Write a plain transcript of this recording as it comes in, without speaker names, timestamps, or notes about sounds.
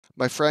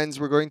My friends,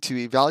 we're going to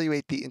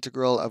evaluate the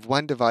integral of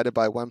 1 divided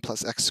by 1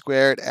 plus x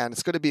squared, and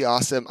it's going to be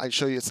awesome. I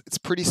show you it's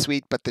pretty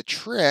sweet, but the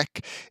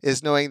trick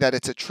is knowing that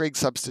it's a trig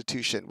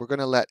substitution. We're going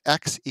to let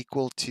x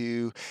equal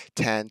to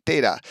tan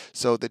theta.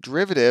 So the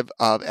derivative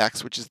of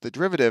x, which is the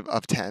derivative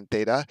of tan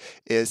theta,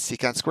 is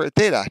secant squared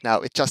theta. Now,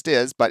 it just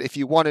is, but if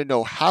you want to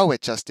know how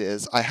it just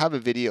is, I have a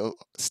video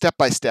step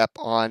by step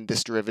on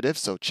this derivative,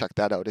 so check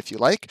that out if you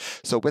like.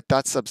 So with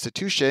that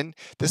substitution,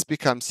 this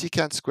becomes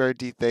secant squared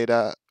d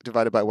theta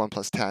divided by 1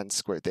 plus tan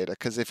squared theta,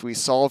 because if we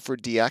solve for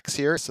dx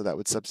here, so that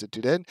would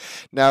substitute in.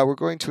 Now we're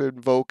going to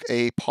invoke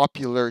a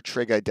popular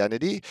trig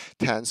identity,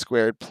 tan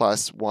squared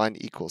plus 1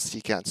 equals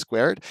secant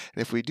squared.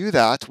 And if we do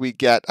that, we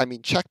get,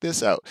 check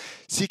this out.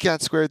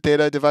 Secant squared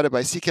theta divided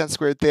by secant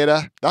squared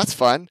theta, that's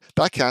fun.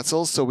 That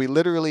cancels, so we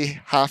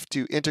literally have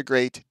to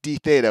integrate d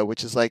theta,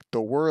 which is like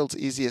the world's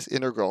easiest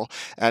integral,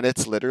 and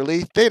it's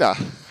literally theta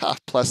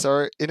plus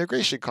our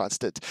integration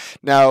constant.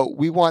 Now,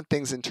 we want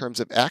things in terms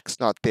of x,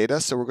 not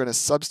theta, so we're going to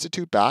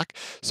substitute back.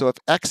 So if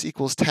x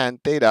equals tan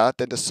theta,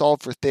 then to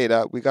solve for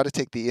theta, we got to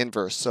take the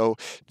inverse. So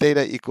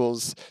theta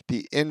equals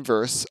the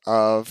inverse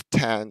of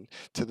tan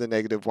to the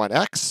negative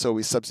 1x. So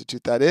we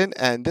substitute that in,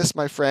 and this,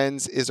 my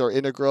friends, is our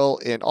integral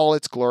in all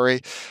its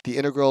glory. The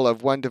integral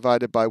of 1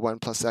 divided by 1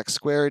 plus x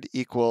squared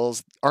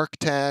equals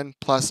arctan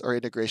plus our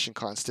integration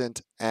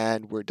constant,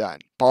 and we're done.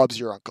 Bob's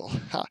your uncle.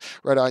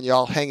 Right on,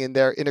 y'all. Hang in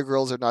there.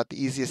 Integrals are not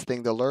the easiest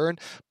thing to learn,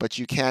 but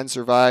you can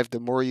survive. The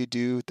more you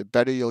do, the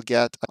better you'll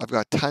get. I've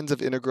got tons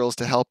of integrals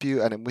to help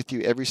you, and I'm with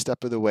you every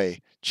step of the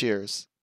way. Cheers.